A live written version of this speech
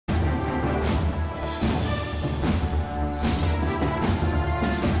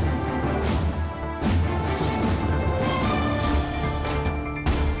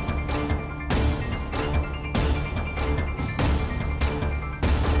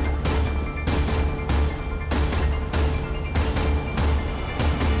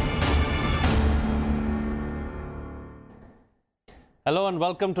Hello and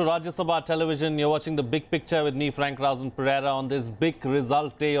welcome to Rajya Sabha television. You're watching The Big Picture with me, Frank Razan Pereira, on this big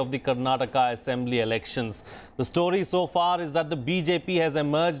result day of the Karnataka Assembly elections. The story so far is that the BJP has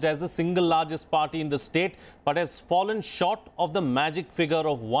emerged as the single largest party in the state, but has fallen short of the magic figure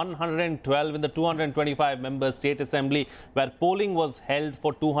of 112 in the 225-member state assembly, where polling was held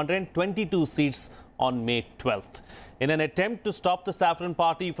for 222 seats on May 12th. In an attempt to stop the Saffron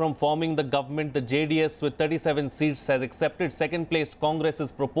Party from forming the government, the JDS with 37 seats has accepted second-placed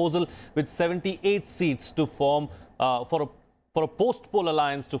Congress's proposal with 78 seats to form for a post-poll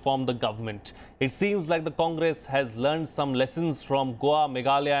alliance to form the government. It seems like the Congress has learned some lessons from Goa,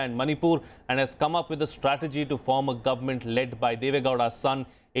 Meghalaya and Manipur and has come up with a strategy to form a government led by Devegowda's son,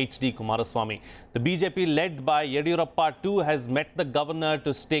 H.D. Kumaraswamy. The BJP led by Yediyurappa too has met the governor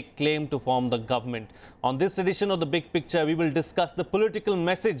to stake claim to form the government. On this edition of The Big Picture, we will discuss the political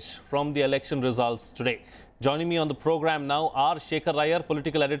message from the election results today. Joining me on the program now are Shekhar Iyer,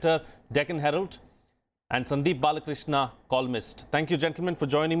 political editor, Deccan Herald, and Sandeep Balakrishna, columnist. Thank you, gentlemen, for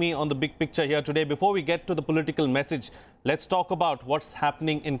joining me on The Big Picture here today. Before we get to the political message, let's talk about what's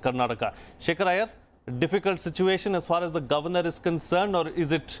happening in Karnataka. Shekhar Iyer, a difficult situation as far as the governor is concerned, or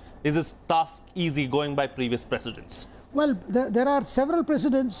is his task easy going by previous precedents? Well, there are several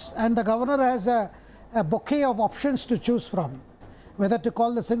precedents, and the governor has a bouquet of options to choose from. Whether to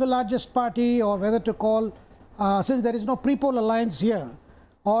call the single largest party, or whether to call, since there is no pre-poll alliance here,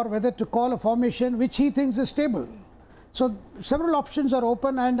 or whether to call a formation which he thinks is stable. So several options are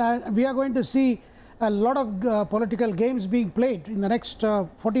open, and we are going to see a lot of political games being played in the next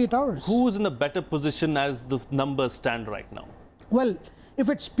 48 hours. Who is in a better position as the numbers stand right now? Well, if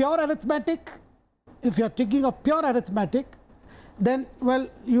it's pure arithmetic, if you're thinking of pure arithmetic, then, well,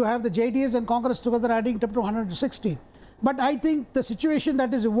 you have the JDS and Congress together adding up to 116. But I think the situation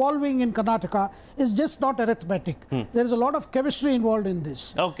that is evolving in Karnataka is just not arithmetic. There is a lot of chemistry involved in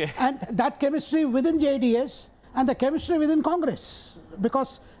this. Okay. And that chemistry within JDS and the chemistry within Congress.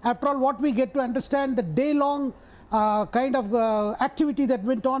 Because after all, what we get to understand, the day-long kind of activity that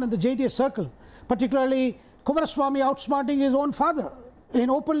went on in the JDS circle, particularly Kumaraswamy outsmarting his own father in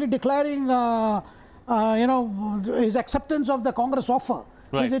openly declaring, his acceptance of the Congress offer,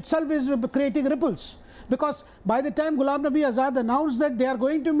 which itself is creating ripples. Because by the time Ghulam Nabi Azad announced that they are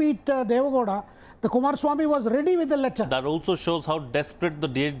going to meet Devegowda, the Kumaraswamy was ready with the letter. That also shows how desperate the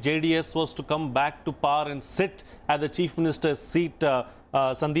JDS was to come back to power and sit at the Chief Minister's seat,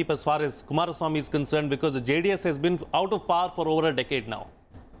 Sandeep, as far as Kumaraswamy is concerned, because the JDS has been out of power for over a decade now.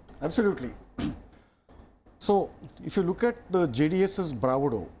 Absolutely. So, if you look at the JDS's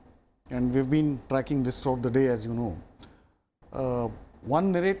bravado, and we've been tracking this throughout the day, as you know,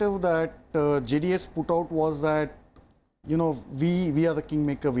 one narrative that JDS put out was that, we are the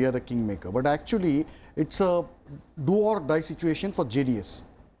kingmaker, we are the kingmaker. But actually, it's a do or die situation for JDS.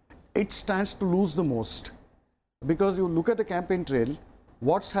 It stands to lose the most. Because you look at the campaign trail,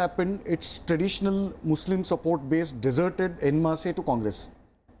 what's happened, it's traditional Muslim support base deserted en masse to Congress.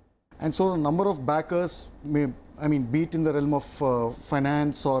 And so the number of backers, be it in the realm of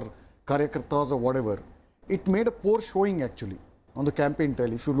finance or karyakartas or whatever, it made a poor showing actually on the campaign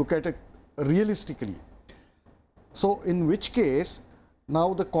trail, if you look at it realistically. So in which case,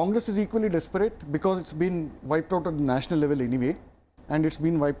 now the Congress is equally desperate because it's been wiped out at the national level anyway, and it's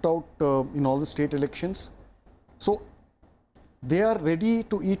been wiped out in all the state elections. So they are ready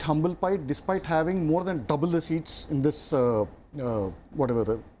to eat humble pie despite having more than double the seats in this, whatever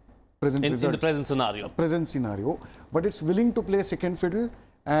the present results. In the present scenario. Present scenario. But it's willing to play second fiddle,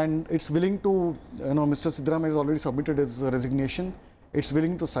 and it's willing to, Mr. Siddaramaiah has already submitted his resignation. It's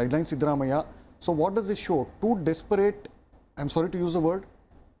willing to sideline Siddaramaiah. So what does this show? Two desperate, I'm sorry to use the word,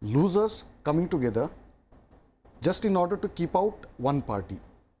 losers coming together just in order to keep out one party.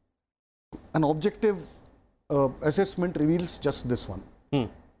 An objective assessment reveals just this one.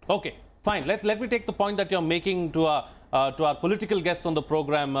 Okay, fine. Let me take the point that you're making to our political guests on the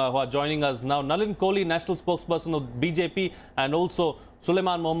program who are joining us now. Nalin Kohli, national spokesperson of BJP, and also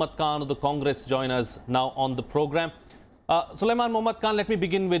Sulaiman Mohammad Khan of the Congress join us now on the program. Sulaiman Mohammad Khan, let me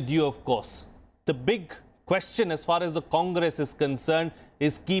begin with you, of course. The big question as far as the Congress is concerned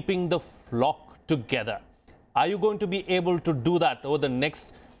is keeping the flock together. Are you going to be able to do that over the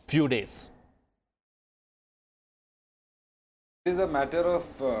next few days? It is a matter of,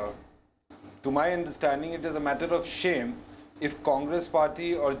 to my understanding, it is a matter of shame if Congress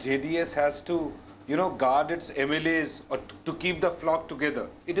party or JDS has to, guard its MLAs or to keep the flock together.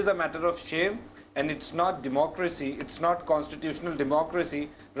 It is a matter of shame, and it's not democracy, it's not constitutional democracy,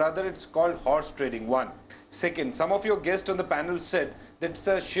 rather it's called horse trading, one. Second, some of your guests on the panel said that's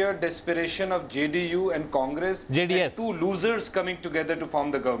a sheer desperation of JDU and Congress. JDS. And two losers coming together to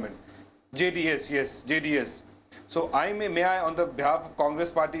form the government. JDS, yes, JDS. So may I on the behalf of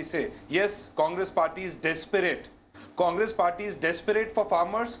Congress party say, yes, Congress party is desperate. Congress party is desperate for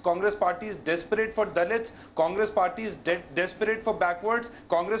farmers, Congress party is desperate for Dalits, Congress party is desperate for backwards,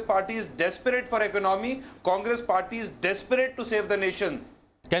 Congress party is desperate for economy, Congress party is desperate to save the nation.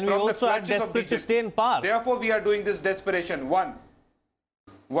 Can we also add desperate to stay in power? Therefore, we are doing this desperation. One.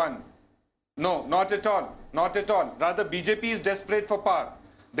 No, not at all. Not at all. Rather, BJP is desperate for power.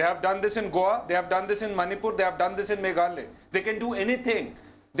 They have done this in Goa, they have done this in Manipur, they have done this in Meghalaya. They can do anything.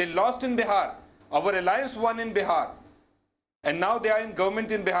 They lost in Bihar. Our alliance won in Bihar. And now they are in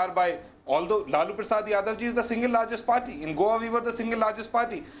government in Bihar by, although Lalu Prasad Yadav ji is the single largest party. In Goa, we were the single largest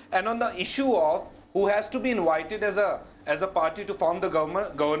party. And on the issue of who has to be invited as a party to form the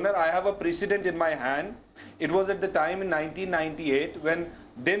governor, I have a precedent in my hand. It was at the time in 1998 when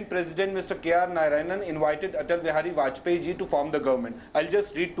then President Mr. K.R. Narayanan invited Atal Bihari Vajpayee ji to form the government. I'll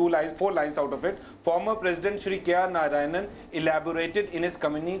just read 4 lines out of it. Former President Shri K.R. Narayanan elaborated in his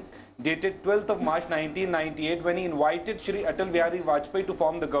communique dated 12th of March 1998 when he invited Shri Atal Bihari Vajpayee to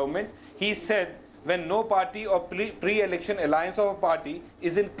form the government. He said, when no party or pre-election alliance of a party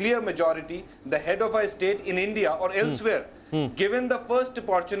is in clear majority, the head of a state in India or elsewhere, given the first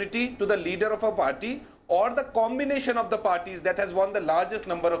opportunity to the leader of a party or the combination of the parties that has won the largest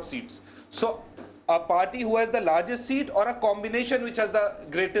number of seats. So, a party who has the largest seat or a combination which has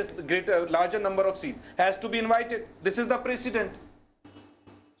the larger number of seats has to be invited. This is the precedent.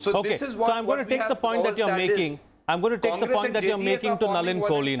 So, okay. this is what, so I'm going to take the point that you're making. I'm going to take the point that you're making to Nalin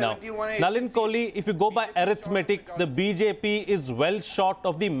Kohli now. Nalin Kohli, if you go by arithmetic, the BJP is well short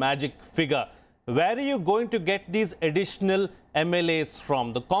of the magic figure. Where are you going to get these additional MLAs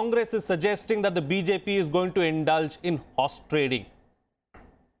from? The Congress is suggesting that the BJP is going to indulge in horse trading.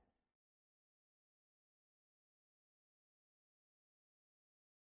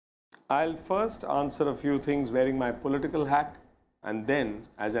 I'll first answer a few things wearing my political hat, and then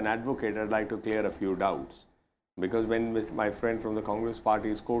as an advocate I'd like to clear a few doubts. Because when my friend from the Congress party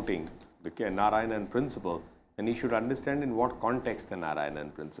is quoting the Narayanan principle, then he should understand in what context the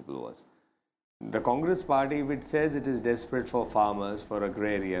Narayanan principle was. The Congress party, which says it is desperate for farmers, for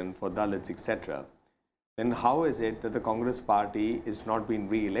agrarian, for Dalits, etc., then how is it that the Congress party is not being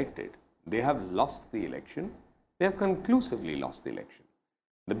re-elected? They have lost the election. They have conclusively lost the election.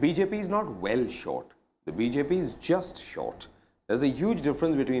 The BJP is not well short. The BJP is just short. There's a huge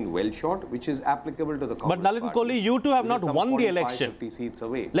difference between well short, which is applicable to the Congress But Nalin Kohli, you two have not won the election. 50 seats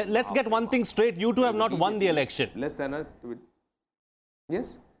away. Let's get one thing straight. You two have not won the election. Less than a...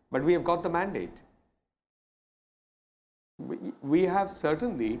 Yes, but we have got the mandate. We have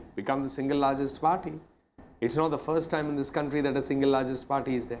certainly become the single largest party. It's not the first time in this country that a single largest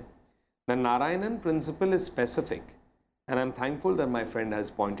party is there. The Narayanan principle is specific, and I'm thankful that my friend has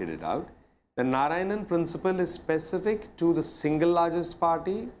pointed it out. The Narayanan principle is specific to the single largest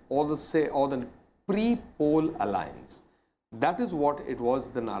party or the pre-poll alliance. That is what it was,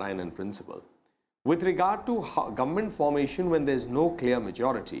 the Narayanan principle. With regard to government formation when there is no clear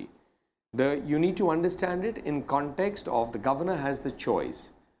majority, you need to understand it in context of the governor has the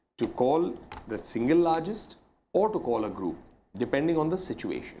choice to call the single largest or to call a group, depending on the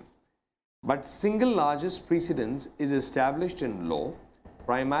situation. But single largest precedence is established in law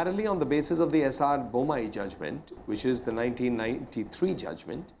primarily on the basis of the S.R. Bomai judgment, which is the 1993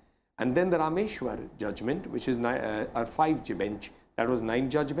 judgment, and then the Rameshwar judgment, which is a 5-judge bench. That was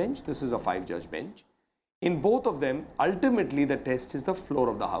 9-judge bench. This is a 5-judge bench. In both of them, ultimately the test is the floor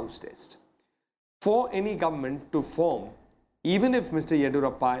of the house test. For any government to form, even if Mr.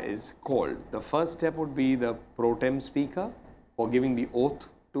 Yedurappa is called, the first step would be the pro tem speaker for giving the oath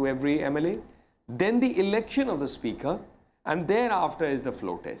to every MLA, then the election of the speaker, and thereafter is the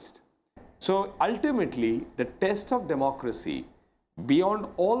floor test. So ultimately, the test of democracy, beyond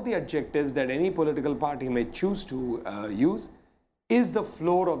all the adjectives that any political party may choose to use, is the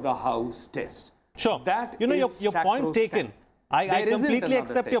floor of the house test. Sure. That your point taken. I completely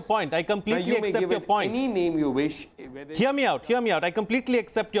accept your point. I completely accept your point. Any name you wish. Hear me out. Hear me out. I completely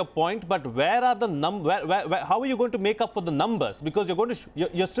accept your point. But where are the how are you going to make up for the numbers? Because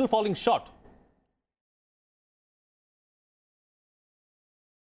you're still falling short.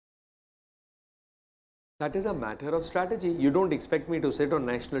 That is a matter of strategy. You don't expect me to sit on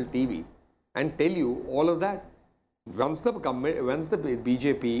national TV and tell you all of that. Once the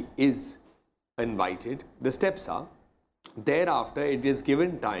BJP is invited, the steps are, thereafter it is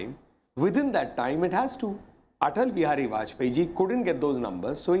given time. Within that time it has to. Atal Bihari Vajpayee ji couldn't get those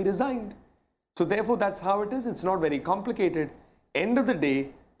numbers, so he resigned. So therefore that's how it is. It's not very complicated. End of the day,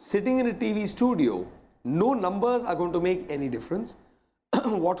 sitting in a TV studio, no numbers are going to make any difference.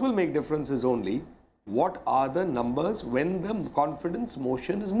 What will make difference is only what are the numbers when the confidence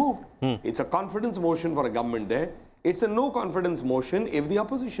motion is moved. It's a confidence motion for a government there. It's a no confidence motion if the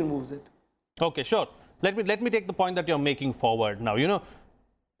opposition moves it. Okay, sure. Let me take the point that you're making forward now. You know,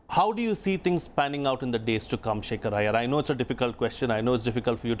 how do you see things panning out in the days to come, Shekhar Iyer? I know it's a difficult question. I know it's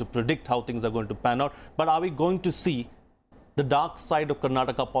difficult for you to predict how things are going to pan out. But are we going to see the dark side of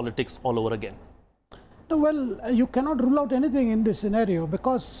Karnataka politics all over again? No, well, you cannot rule out anything in this scenario,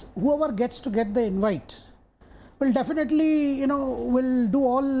 because whoever gets to get the invite will definitely, you know, will do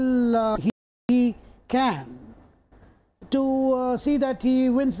all he can to see that he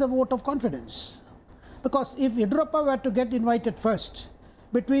wins the vote of confidence. Because if Yediyurappa were to get invited first,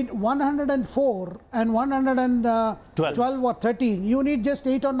 between 104 and 112 or 13, you need just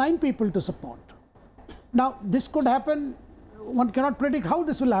 8 or 9 people to support. Now, this could happen. One cannot predict how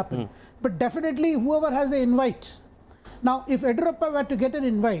this will happen. But definitely whoever has the invite. Now, if Yediyurappa were to get an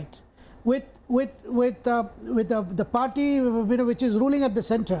invite with the party, you know, which is ruling at the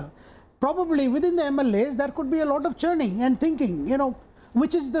center, probably within the MLAs there could be a lot of churning and thinking, you know,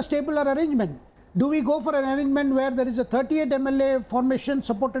 which is the stabler arrangement. Do we go for an arrangement where there is a 38 MLA formation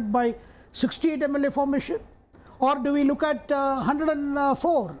supported by 68 MLA formation? Or do we look at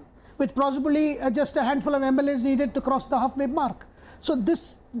 104 with possibly just a handful of MLAs needed to cross the halfway mark? So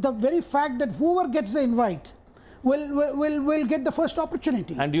the very fact that whoever gets the invite will get the first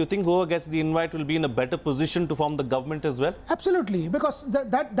opportunity. And do you think whoever gets the invite will be in a better position to form the government as well? Absolutely, because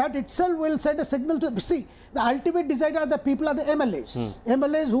that itself will send a signal to, see, the ultimate decider are the people, are the MLAs.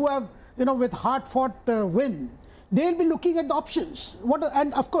 MLAs who have, you know, with hard-fought win, they'll be looking at the options.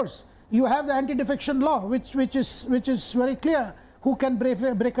 And of course, you have the anti-defection law, which is very clear who can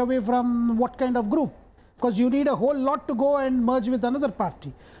break away from what kind of group, because you need a whole lot to go and merge with another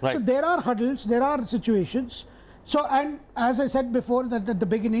party. Right. So there are hurdles, there are situations. So, and as I said before, that at the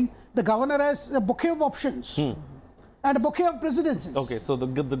beginning, the governor has a bouquet of options. And a bouquet of presidencies. Okay, so the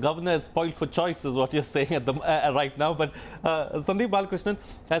governor is spoiled for choice is what you're saying at the right now. But Sandeep Balakrishnan,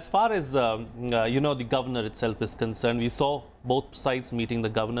 as far as you know, the governor itself is concerned, we saw both sides meeting the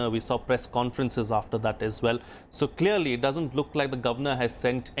governor. We saw press conferences after that as well. So clearly, it doesn't look like the governor has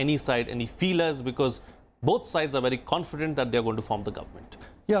sent any side any feelers, because both sides are very confident that they're going to form the government.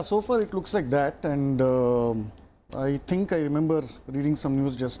 Yeah, so far it looks like that. And I think I remember reading some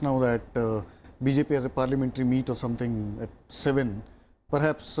news just now that BJP has a parliamentary meet or something at 7.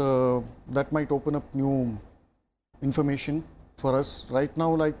 Perhaps that might open up new information for us. Right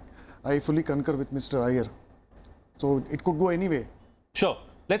now, like, I fully concur with Mr. Iyer. So it could go anyway. Sure.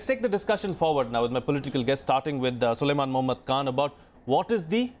 Let's take the discussion forward now with my political guest, starting with Sulaiman Mohammad Khan, about what is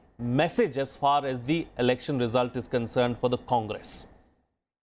the message as far as the election result is concerned for the Congress.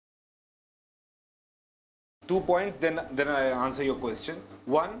 2 points, then I answer your question.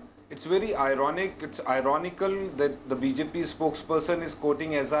 One, it's very ironic, it's ironical that the BJP spokesperson is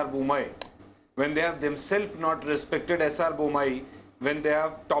quoting S.R. Boomai when they have themselves not respected S.R. Boomai, when they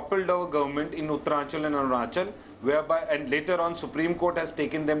have toppled our government in Uttaranchal and Arunachal, whereby, and later on Supreme Court has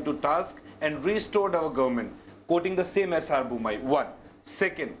taken them to task and restored our government, quoting the same S.R. Boomai. One.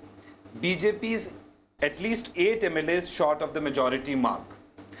 Second, BJP is at least 8 MLAs short of the majority mark.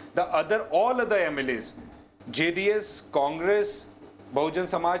 All other MLAs, JDS, Congress, Bahujan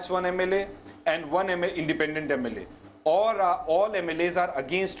Samaj 1 MLA and 1 independent MLA. All MLAs are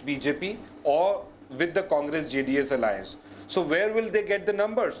against BJP or with the Congress JDS alliance. So where will they get the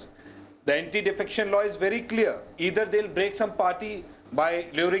numbers? The anti-defection law is very clear. Either they'll break some party by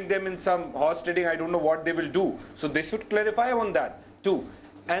luring them in some horse trading, I don't know what they will do. So they should clarify on that too.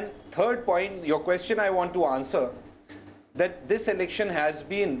 And third point, your question I want to answer, that this election has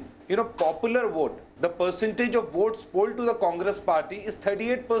been, you know, popular vote. The percentage of votes polled to the Congress party is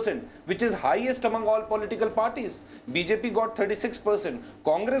 38%, which is highest among all political parties. BJP got 36%,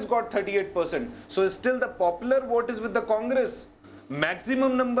 Congress got 38%. So still the popular vote is with the Congress.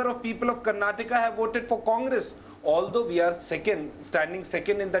 Maximum number of people of Karnataka have voted for Congress. Although we are standing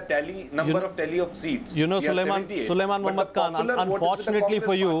second in the number of seats. You know, Sulaiman Mohammad Khan,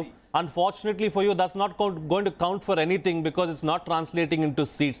 unfortunately for you, that's not going to count for anything, because it's not translating into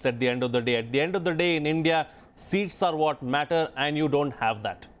seats at the end of the day. At the end of the day in India, seats are what matter, and you don't have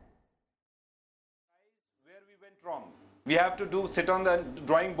that. Where we went wrong. We have to sit on the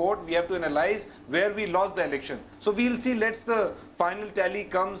drawing board, we have to analyze where we lost the election. So we'll see, let's the final tally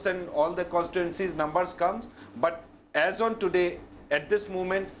comes and all the constituencies numbers comes. But as on today, at this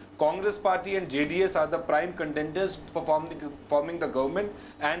moment, Congress party and JDS are the prime contenders for forming the government,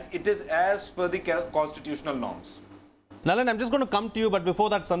 and it is as per the constitutional norms. Nalan, I'm just going to come to you, but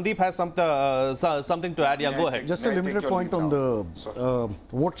before that, Sandeep has something to add. Yeah, go ahead. Just a limited point on the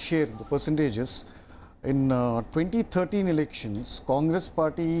vote share, the percentages. In 2013 elections, Congress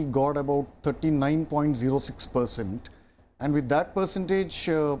party got about 39.06%, and with that percentage,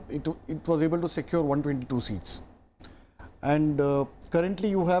 it was able to secure 122 seats. And currently,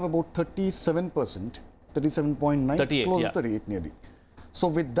 you have about 37%, 37.9, 38, close yeah. to 38 nearly. So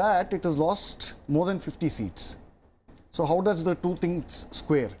with that, it has lost more than 50 seats. So how does the two things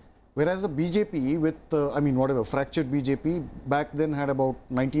square? Whereas the BJP with, fractured BJP back then had about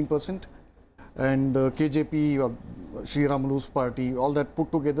 19%, and KJP, Sri Ramalu's party, all that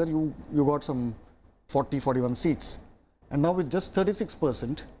put together, you got some 41 seats. And now with just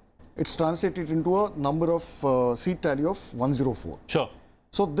 36%, it's translated into a number of seat tally of 104. Sure.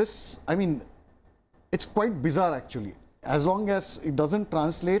 So this, it's quite bizarre actually. As long as it doesn't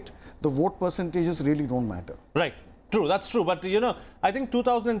translate, the vote percentages really don't matter. Right. True, that's true. But I think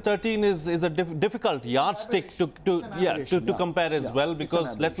 2013 is a difficult yardstick to compare as well,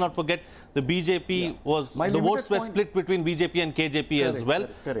 because let's not forget the BJP was the votes were split between BJP and KJP as well.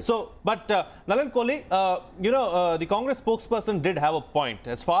 Correct. So, but Nalan Kohli, the Congress spokesperson did have a point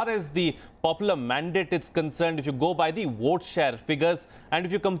as far as the popular mandate is concerned. If you go by the vote share figures and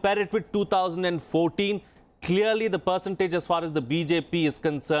if you compare it with 2014, clearly the percentage as far as the BJP is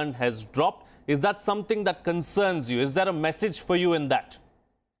concerned has dropped. Is that something that concerns you? Is there a message for you in that?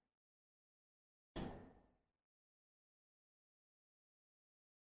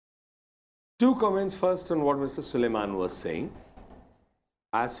 Two comments first on what Mr. Suleiman was saying.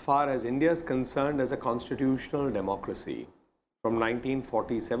 As far as India is concerned as a constitutional democracy, from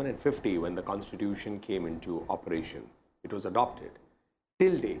 1947 and 50, when the constitution came into operation, it was adopted.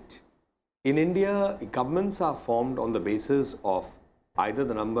 Till date, in India, governments are formed on the basis of either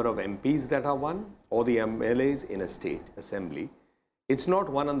the number of MPs that are won or the MLAs in a state assembly. It's not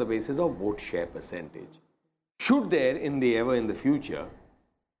won on the basis of vote share percentage. Should there in the future,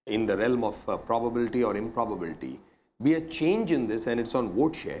 in the realm of probability or improbability, be a change in this and it's on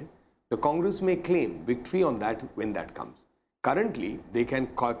vote share, the Congress may claim victory on that when that comes. Currently, they can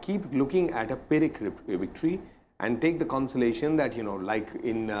keep looking at a Pyrrhic victory and take the consolation that, like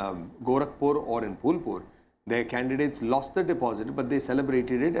in Gorakhpur or in Phulpur, their candidates lost the deposit, but they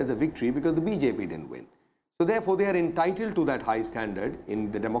celebrated it as a victory because the BJP didn't win. So therefore, they are entitled to that high standard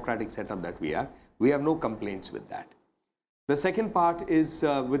in the democratic setup that we have. We have no complaints with that. The second part is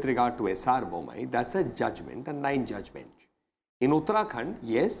with regard to SR Bomai. That's a judgment, a 9-judge bench. In Uttarakhand,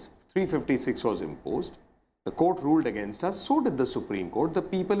 yes, 356 was imposed. The court ruled against us. So did the Supreme Court. The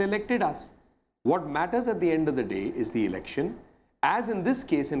people elected us. What matters at the end of the day is the election. As in this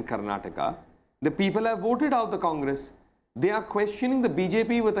case in Karnataka, the people have voted out the Congress. They are questioning the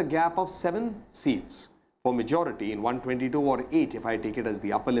BJP with a gap of 7 seats for majority in 122 or 8, if I take it as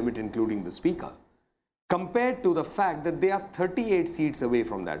the upper limit, including the speaker, compared to the fact that they are 38 seats away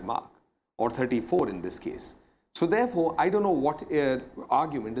from that mark, or 34 in this case. So therefore, I don't know what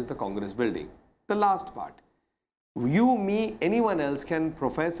argument is the Congress building. The last part. You, me, anyone else can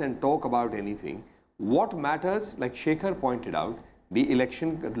profess and talk about anything. What matters, like Shekhar pointed out, the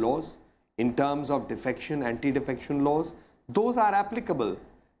election laws, in terms of defection, anti-defection laws, those are applicable.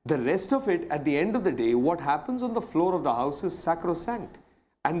 The rest of it, at the end of the day, what happens on the floor of the House is sacrosanct.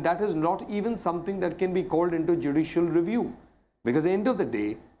 And that is not even something that can be called into judicial review. Because at the end of the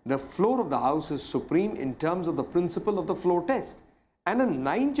day, the floor of the House is supreme in terms of the principle of the floor test. And a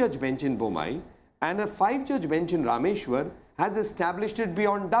 9-judge bench in Bomai and a 5-judge bench in Rameshwar has established it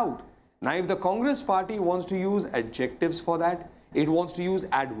beyond doubt. Now, if the Congress party wants to use adjectives for that, it wants to use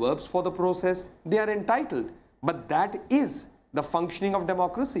adverbs for the process, they are entitled. But that is the functioning of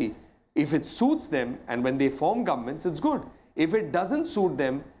democracy. If it suits them and when they form governments, it's good. If it doesn't suit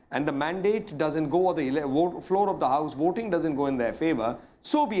them and the mandate doesn't go or the floor of the House voting doesn't go in their favor,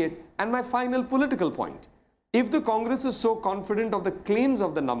 so be it. And my final political point, if the Congress is so confident of the claims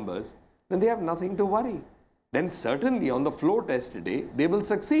of the numbers, then they have nothing to worry. Then certainly on the floor test today, they will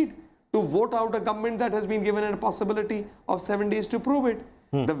succeed to vote out a government that has been given a possibility of 7 days to prove it.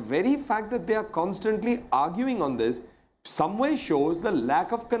 The very fact that they are constantly arguing on this somewhere shows the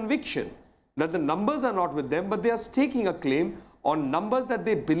lack of conviction that the numbers are not with them, but they are staking a claim on numbers that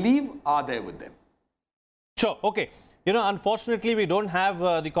they believe are there with them. Sure. Okay. Unfortunately, we don't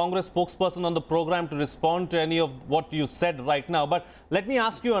have the Congress spokesperson on the program to respond to any of what you said right now. But let me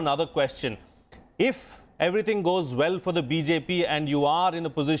ask you another question. If everything goes well for the BJP and you are in a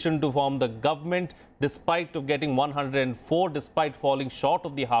position to form the government despite of getting 104, despite falling short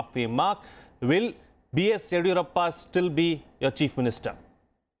of the halfway mark, will B.S. Yediyurappa still be your chief minister?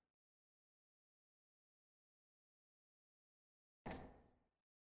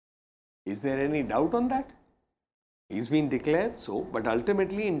 Is there any doubt on that? He's been declared so, but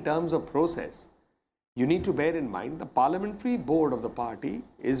ultimately in terms of process, you need to bear in mind the parliamentary board of the party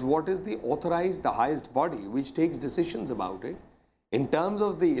is what is the authorized, the highest body which takes decisions about it. In terms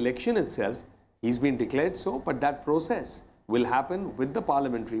of the election itself, he's been declared so, but that process will happen with the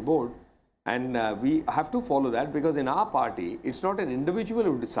parliamentary board, and we have to follow that, because in our party, it's not an individual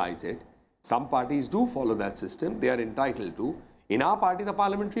who decides it. Some parties do follow that system, they are entitled to. In our party, the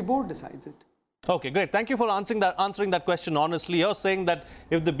parliamentary board decides it. Okay, great. Thank you for answering that question honestly. You're saying that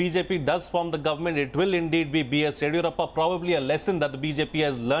if the BJP does form the government, it will indeed be B.S. Yediyurappa, probably a lesson that the BJP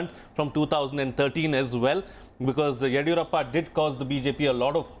has learned from 2013 as well, because Yediyurappa did cause the BJP a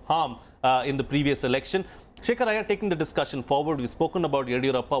lot of harm in the previous election. Shekhar Iyer, taking the discussion forward, we've spoken about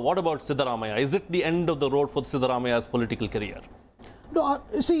Yediyurappa. What about Siddaramaiah? Is it the end of the road for Siddaramaiah's political career? No,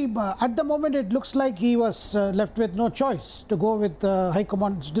 see, at the moment it looks like he was left with no choice to go with High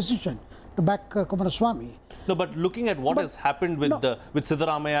Command's decision to back Kumaraswamy. No, but looking at what has happened with with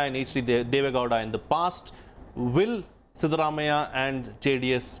Siddaramaiah and H.D. Devegowda in the past, will Siddaramaiah and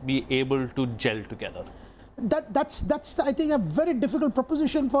JDS be able to gel together? That's I think a very difficult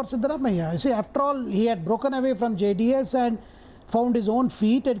proposition for Siddaramaiah. You see, after all, he had broken away from JDS and found his own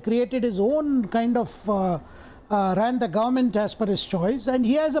feet and created his own kind of ran the government as per his choice, and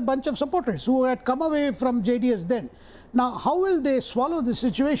he has a bunch of supporters who had come away from JDS then. Now, how will they swallow this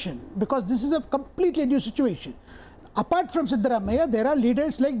situation? Because this is a completely new situation. Apart from Siddaramaiah, there are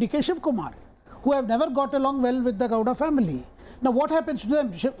leaders like D.K. Shivkumar, who have never got along well with the Gowda family. Now, what happens to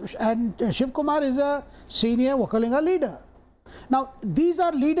them? Shivkumar is a senior Vakalinga leader. Now, these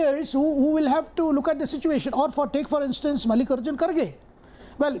are leaders who will have to look at the situation. Or take for instance Mallikarjun Kharge.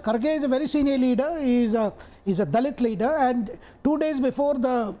 Well, Kharge is a very senior leader. He's a Dalit leader, and 2 days before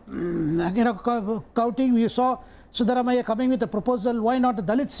the counting, we saw Siddaramaiah coming with a proposal, why not a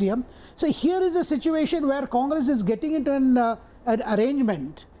Dalit CM? So here is a situation where Congress is getting into an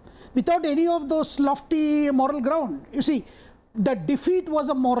arrangement without any of those lofty moral ground. You see, the defeat was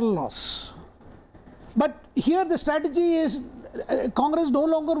a moral loss. But here the strategy is Congress no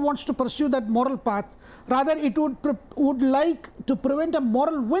longer wants to pursue that moral path. Rather, it would like to prevent a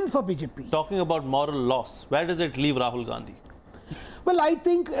moral win for BJP. Talking about moral loss, where does it leave Rahul Gandhi? Well, I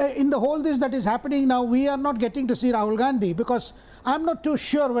think in the whole this that is happening now, we are not getting to see Rahul Gandhi, because I'm not too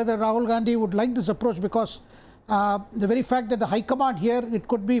sure whether Rahul Gandhi would like this approach, because the very fact that the High Command here, it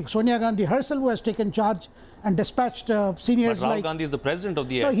could be Sonia Gandhi herself who has taken charge and dispatched seniors. But Rahul Gandhi is the president of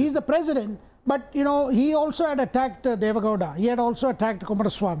the No, he's the president, but he also had attacked Devegowda. He had also attacked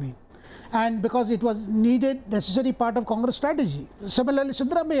Kumaraswamy. And because it was necessary part of Congress strategy. Similarly,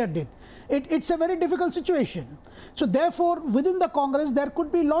 Siddaramaiah did. It's a very difficult situation. So therefore, within the Congress, there could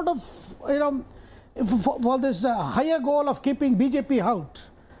be a lot of, for this higher goal of keeping BJP out,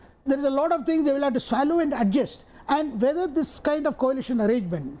 there is a lot of things they will have to swallow and adjust. And whether this kind of coalition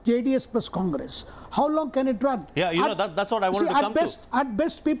arrangement, JDS plus Congress, how long can it run? Yeah, that's what I wanted to come to. At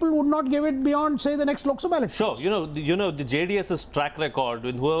best, people would not give it beyond, say, the next Lok Sabha election. Sure, the JDS's track record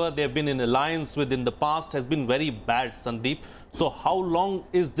with whoever they've been in alliance with in the past has been very bad, Sandeep. So how long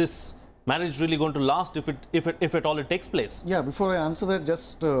is this marriage really going to last if at all it takes place? Yeah, before I answer that,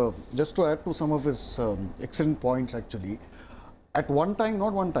 just to add to some of his excellent points actually. At one time,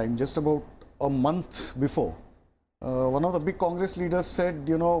 not one time, just about a month before, one of the big Congress leaders said,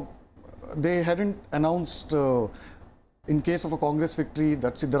 they hadn't announced in case of a Congress victory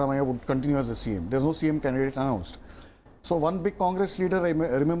that Siddaramaiah would continue as the CM. There's no CM candidate announced. So one big Congress leader, I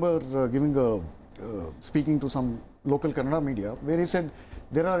remember speaking to some local Kannada media, where he said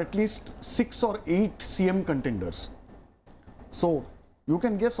there are at least 6 or 8 CM contenders. So you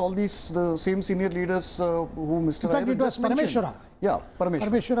can guess all these the same senior leaders who Mr. Iyer just mentioned. Parameshwara. Yeah,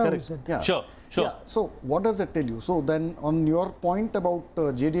 Parameshwara. Correct. Said. Yeah. Sure. Yeah. So what does that tell you? So then on your point about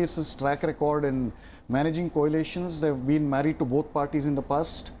JDS's track record in managing coalitions, they've been married to both parties in the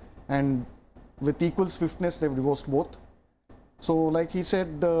past, and with equal swiftness they've divorced both. So like he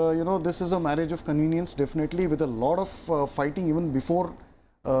said, this is a marriage of convenience, definitely, with a lot of fighting even before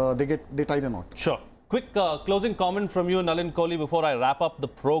they tie the knot. Sure. Quick closing comment from you, Nalin Kohli, before I wrap up the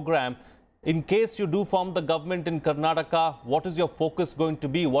program. In case you do form the government in Karnataka, what is your focus going to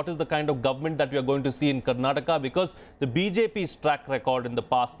be? What is the kind of government that we are going to see in Karnataka? Because the BJP's track record in the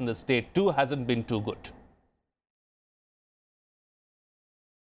past in the state too hasn't been too good.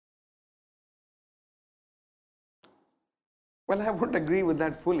 Well, I would agree with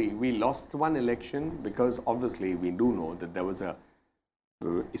that fully. We lost one election because obviously we do know that there was a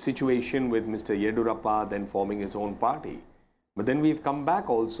situation with Mr. Yediyurappa then forming his own party. But then we've come back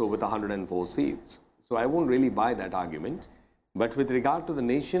also with 104 seats. So I won't really buy that argument. But with regard to the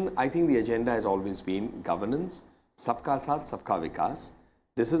nation, I think the agenda has always been governance, sabka saath, sabka vikas.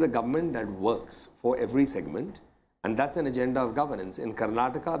 This is a government that works for every segment, and that's an agenda of governance. In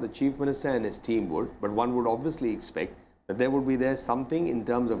Karnataka, the Chief Minister and his team would, but one would obviously expect that there would be there something in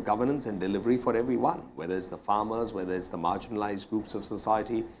terms of governance and delivery for everyone, whether it's the farmers, whether it's the marginalized groups of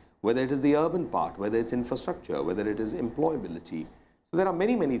society, whether it is the urban part, whether it's infrastructure, whether it is employability. So there are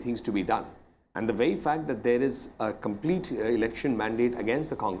many, many things to be done. And the very fact that there is a complete election mandate against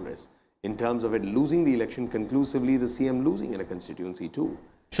the Congress in terms of it losing the election conclusively, the CM losing in a constituency too.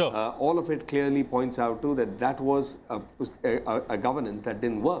 Sure. All of it clearly points out to that was a governance that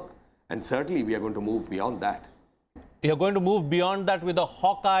didn't work. And certainly we are going to move beyond that. You're going to move beyond that with a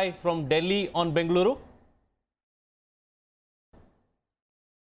hawkeye from Delhi on Bengaluru?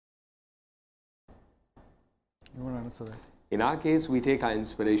 You want to answer that? In our case, we take our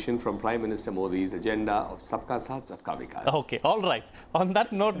inspiration from Prime Minister Modi's agenda of Sabka Saath, Sabka Vikas. Okay, all right. On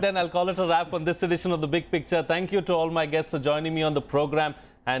that note, then, I'll call it a wrap on this edition of The Big Picture. Thank you to all my guests for joining me on the program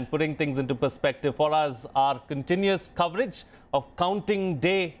and putting things into perspective. For us, our continuous coverage of Counting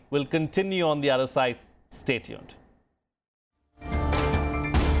Day will continue on the other side. Stay tuned.